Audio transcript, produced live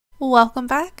Welcome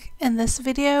back. In this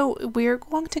video, we're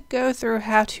going to go through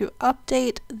how to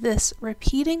update this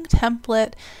repeating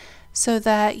template so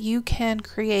that you can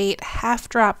create half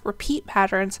drop repeat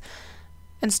patterns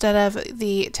instead of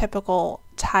the typical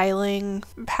tiling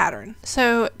pattern.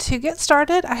 So to get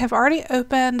started, I have already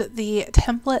opened the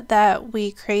template that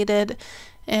we created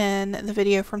in the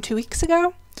video from 2 weeks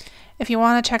ago. If you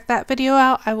want to check that video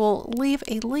out, I will leave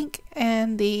a link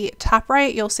in the top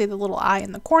right. You'll see the little eye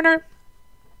in the corner,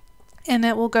 and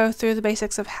it will go through the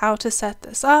basics of how to set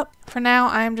this up. For now,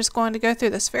 I'm just going to go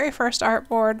through this very first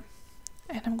artboard,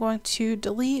 and I'm going to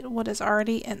delete what is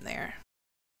already in there.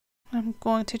 I'm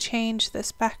going to change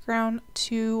this background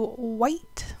to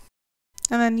white,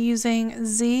 and then using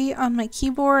Z on my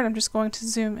keyboard, I'm just going to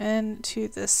zoom in to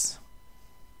this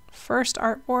first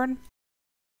artboard.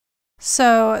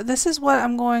 So this is what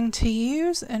I'm going to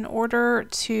use in order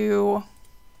to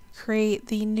create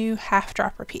the new half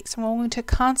drop repeat. So I'm going to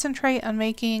concentrate on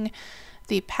making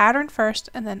the pattern first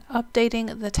and then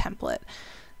updating the template.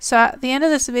 So at the end of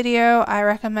this video, I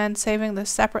recommend saving this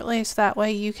separately so that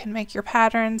way you can make your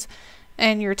patterns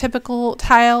and your typical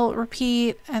tile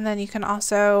repeat, and then you can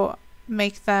also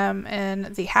make them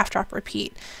in the half drop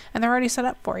repeat, and they're already set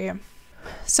up for you.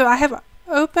 So I have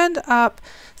opened up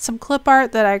some clip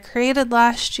art that I created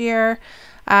last year.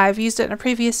 I've used it in a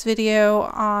previous video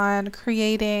on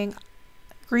creating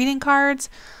greeting cards.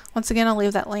 Once again, I'll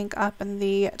leave that link up in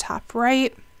the top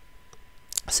right.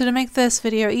 So to make this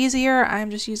video easier, I'm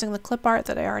just using the clip art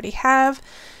that I already have.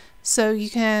 So you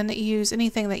can use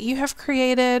anything that you have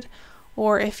created,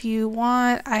 or if you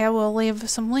want, I will leave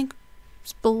some links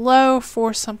below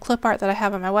for some clip art that I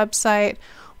have on my website.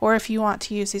 Or if you want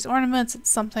to use these ornaments, it's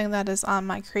something that is on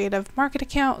my Creative Market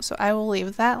account, so I will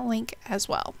leave that link as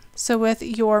well. So with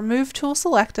your Move tool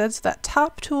selected, so that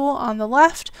top tool on the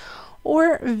left,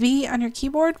 or V on your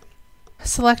keyboard,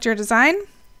 select your design.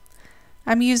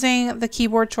 I'm using the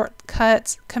keyboard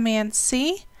shortcuts Command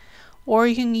C, or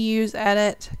you can use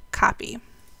Edit, Copy.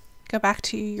 Go back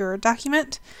to your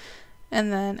document,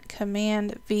 and then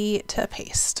Command V to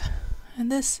paste.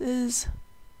 And this is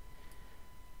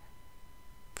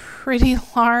pretty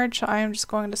large, so I am just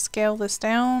going to scale this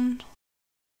down.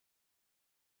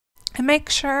 And make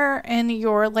sure in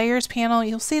your layers panel,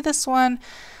 you'll see this one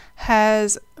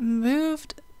has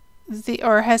moved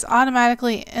or has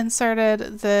automatically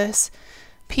inserted this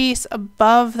piece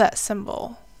above that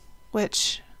symbol,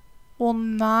 which will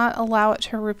not allow it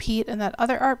to repeat in that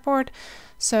other artboard.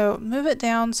 So move it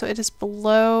down so it is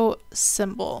below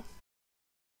symbol.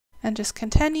 And just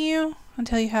continue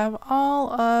until you have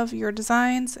all of your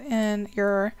designs in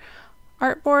your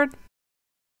artboard.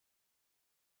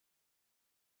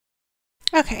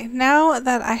 Okay, now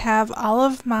that I have all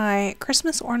of my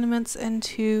Christmas ornaments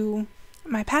into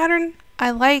my pattern,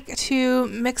 I like to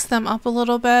mix them up a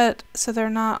little bit so they're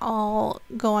not all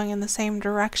going in the same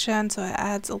direction, so it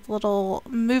adds a little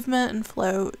movement and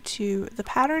flow to the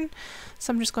pattern.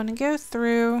 So I'm just going to go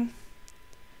through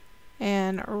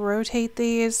and rotate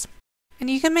these. And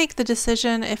you can make the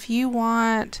decision if you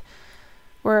want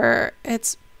where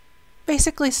it's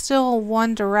basically still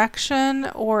one direction,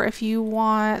 or if you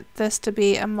want this to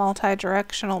be a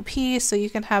multi-directional piece, so you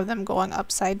can have them going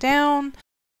upside down.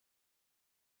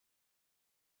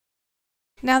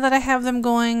 Now that I have them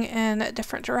going in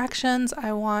different directions,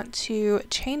 I want to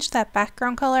change that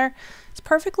background color. It's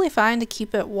perfectly fine to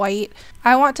keep it white.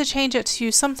 I want to change it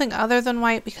to something other than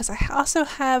white because I also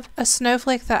have a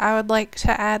snowflake that I would like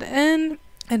to add in,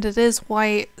 and it is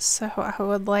white, so I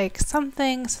would like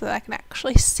something so that I can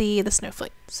actually see the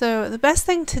snowflake. So the best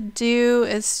thing to do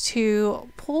is to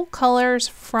pull colors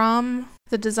from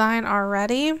the design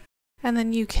already, and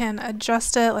then you can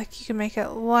adjust it, like you can make it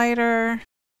lighter.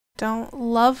 Don't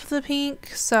love the pink,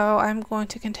 so I'm going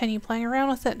to continue playing around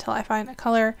with it until I find a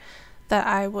color that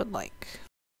I would like.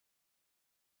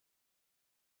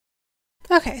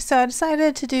 Okay, so I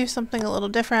decided to do something a little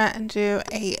different and do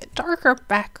a darker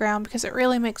background because it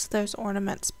really makes those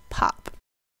ornaments pop.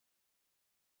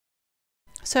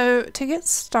 So to get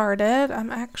started, I'm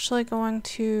actually going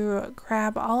to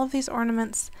grab all of these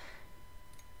ornaments,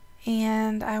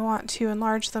 and I want to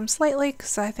enlarge them slightly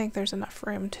because I think there's enough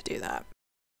room to do that.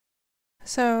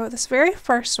 So this very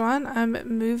first one, I'm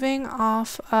moving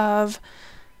off of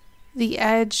the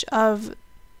edge of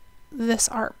this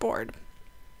artboard.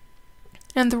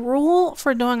 And the rule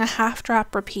for doing a half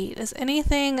drop repeat is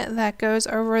anything that goes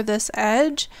over this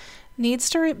edge needs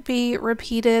to be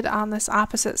repeated on this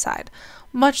opposite side,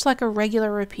 much like a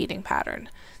regular repeating pattern.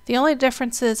 The only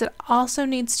difference is it also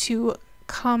needs to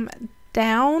come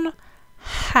down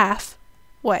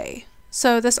halfway.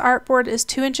 So this artboard is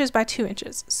 2 inches by 2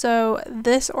 inches. So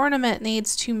this ornament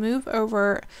needs to move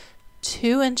over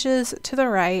 2 inches to the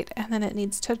right, and then it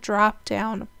needs to drop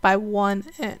down by 1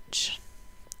 inch.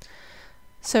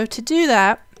 So to do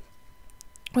that,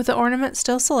 with the ornament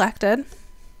still selected,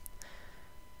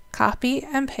 copy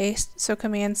and paste. So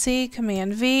Command C,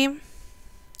 Command V,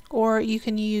 or you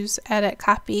can use edit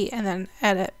copy and then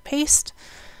edit paste.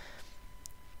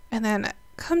 And then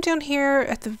come down here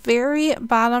at the very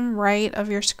bottom right of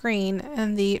your screen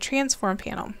in the transform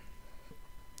panel.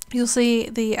 You'll see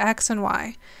the X and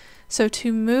Y. So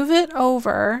to move it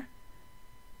over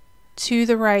to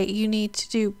the right, you need to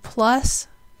do +2.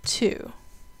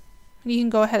 You can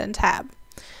go ahead and tab.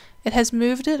 It has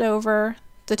moved it over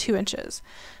the 2 inches.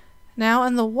 Now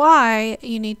in the Y,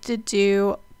 you need to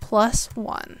do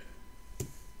 +1.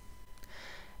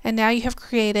 And now you have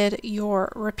created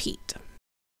your repeat.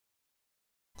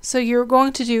 So you're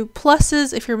going to do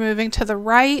pluses if you're moving to the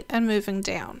right and moving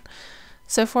down.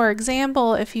 So for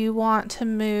example, if you want to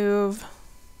move,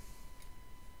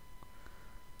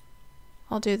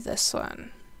 I'll do this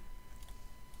one.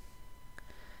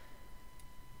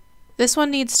 This one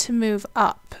needs to move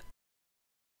up.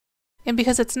 And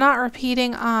because it's not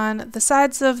repeating on the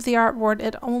sides of the artboard,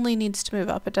 it only needs to move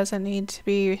up. It doesn't need to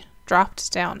be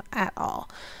dropped down at all.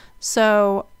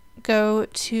 So go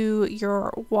to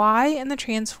your Y in the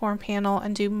transform panel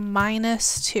and do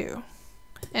 -2.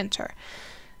 Enter.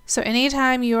 So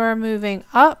anytime you are moving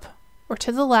up or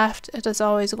to the left, it is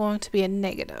always going to be a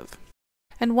negative.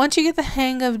 And once you get the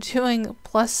hang of doing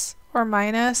plus or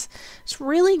minus, it's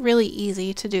really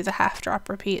easy to do the half drop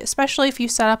repeat, especially if you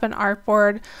set up an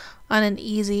artboard on an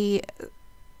easy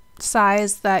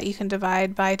size that you can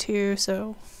divide by 2.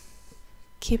 So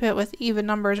keep it with even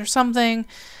numbers or something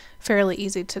fairly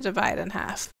easy to divide in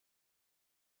half.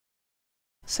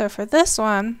 So for this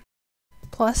one,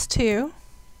 +2,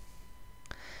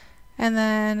 and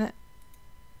then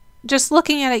just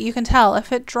looking at it, you can tell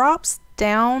if it drops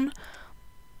down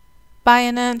by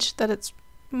an inch that it's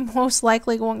most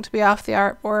likely going to be off the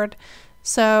artboard.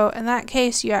 So in that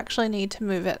case, you actually need to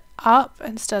move it up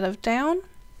instead of down.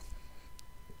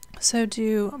 So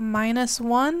do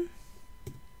 -1,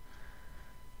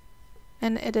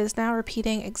 and it is now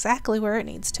repeating exactly where it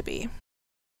needs to be.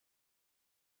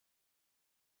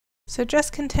 So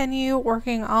just continue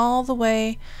working all the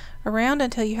way around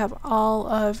until you have all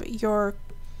of your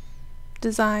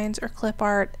designs or clip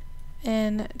art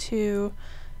into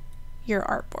your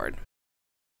artboard.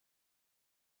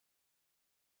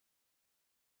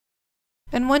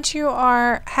 And once you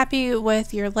are happy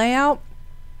with your layout,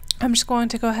 I'm just going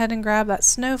to go ahead and grab that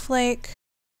snowflake,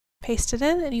 paste it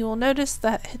in, and you will notice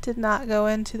that it did not go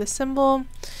into the symbol.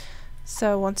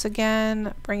 So once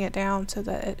again, bring it down so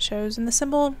that it shows in the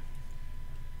symbol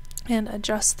and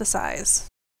adjust the size.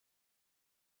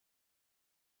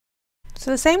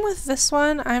 So the same with this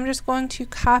one, I'm just going to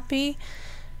copy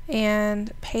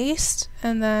and paste,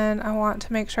 and then I want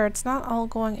to make sure it's not all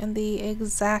going in the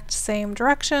exact same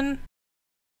direction.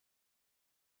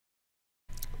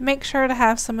 Make sure to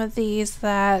have some of these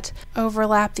that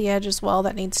overlap the edge as well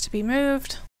that needs to be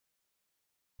moved.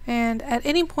 And at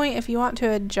any point, if you want to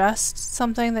adjust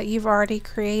something that you've already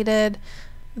created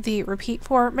the repeat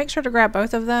for, make sure to grab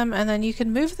both of them, and then you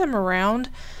can move them around.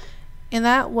 In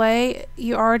that way,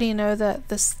 you already know that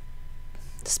this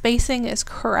spacing is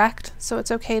correct, so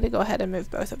it's okay to go ahead and move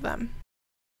both of them.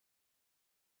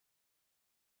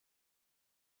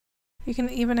 You can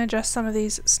even adjust some of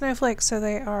these snowflakes so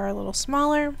they are a little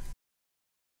smaller.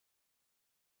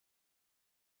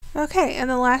 Okay, and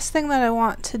the last thing that I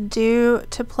want to do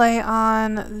to play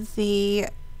on the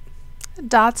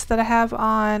dots that I have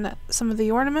on some of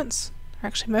the ornaments, or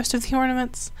actually most of the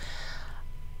ornaments,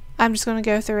 I'm just going to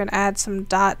go through and add some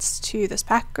dots to this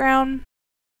background.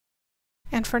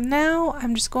 And for now,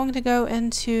 I'm just going to go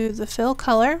into the fill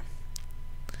color,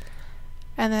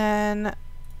 and then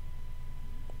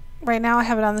right now I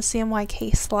have it on the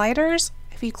CMYK sliders.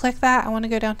 If you click that, I want to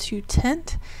go down to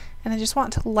tint, and I just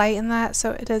want to lighten that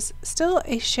so it is still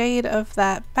a shade of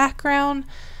that background.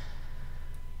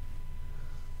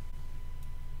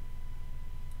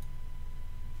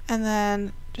 And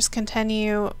then just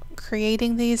continue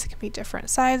creating these. It can be different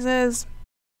sizes.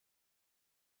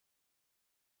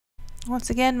 Once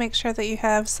again, make sure that you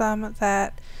have some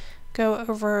that go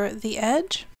over the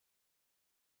edge.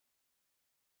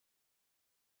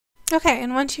 Okay,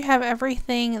 and once you have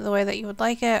everything the way that you would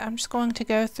like it, I'm just going to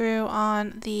go through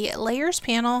on the layers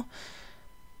panel,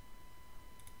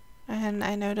 and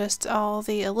I noticed all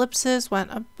the ellipses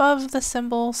went above the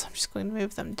symbols, so I'm just going to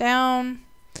move them down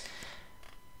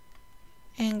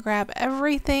and grab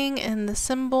everything in the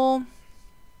symbol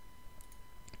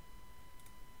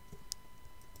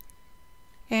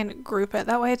and group it.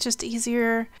 That way it's just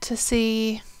easier to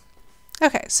see.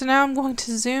 Okay, so now I'm going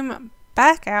to zoom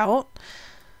back out,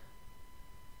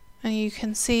 and you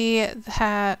can see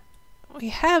that we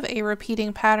have a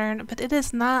repeating pattern, but it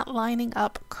is not lining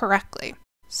up correctly.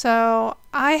 So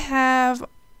I have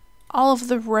all of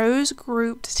the rows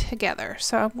grouped together.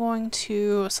 So I'm going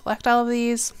to select all of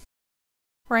these,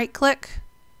 right click,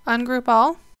 ungroup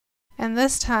all, and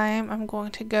this time I'm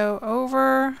going to go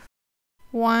over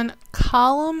one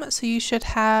column. So you should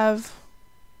have,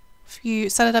 if you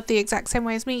set it up the exact same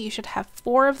way as me, you should have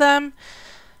 4 of them.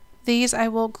 These I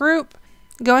will group.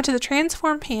 Go into the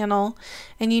transform panel,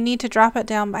 and you need to drop it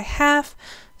down by half,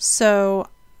 so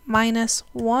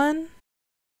 -1,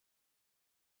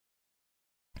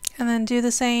 and then do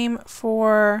the same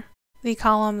for the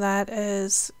column that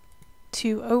is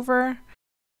 2 over.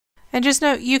 And just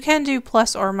note, you can do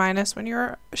plus or minus when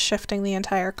you're shifting the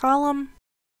entire column.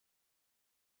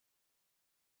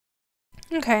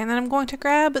 Okay, and then I'm going to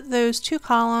grab those 2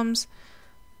 columns,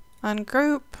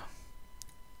 ungroup,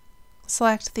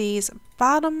 select these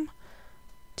bottom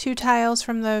 2 tiles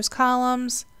from those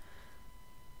columns,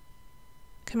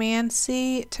 Command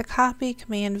C to copy,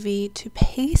 Command V to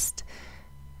paste,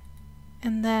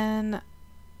 and then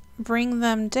bring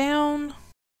them down.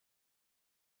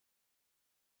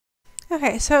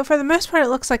 Okay, so for the most part it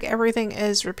looks like everything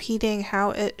is repeating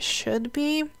how it should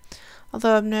be,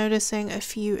 although I'm noticing a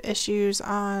few issues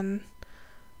on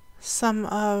some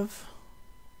of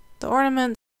the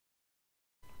ornaments.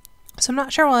 So I'm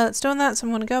not sure why it's doing that, so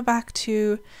I'm going to go back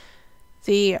to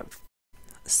the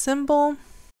symbol,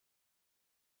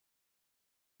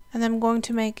 and then I'm going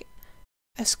to make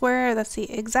a square that's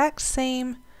the exact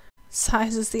same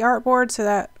size as the artboard, so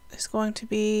that is going to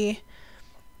be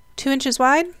 2 inches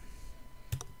wide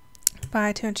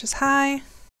by 2 inches high.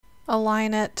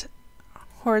 Align it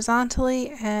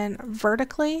horizontally and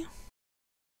vertically.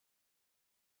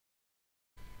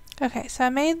 Okay, so I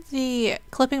made the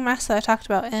clipping mess that I talked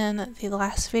about in the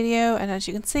last video, and as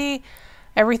you can see,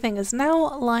 everything is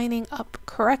now lining up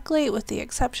correctly with the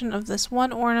exception of this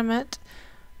one ornament,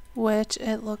 which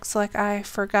it looks like I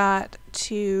forgot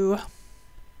to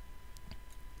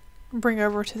bring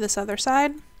over to this other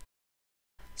side.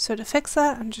 So to fix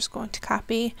that, I'm just going to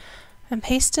copy and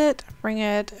paste it, bring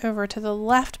it over to the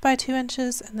left by 2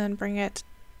 inches, and then bring it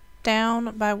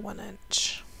down by 1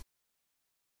 inch.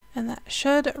 And that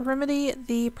should remedy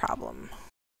the problem.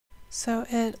 So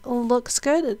it looks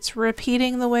good. It's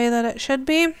repeating the way that it should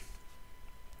be.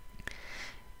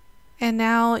 And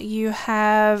now you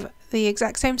have the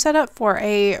exact same setup for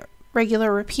a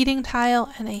regular repeating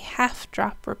tile and a half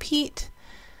drop repeat.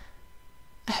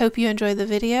 I hope you enjoyed the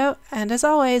video, and as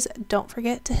always, don't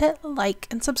forget to hit like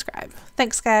and subscribe.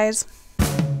 Thanks, guys.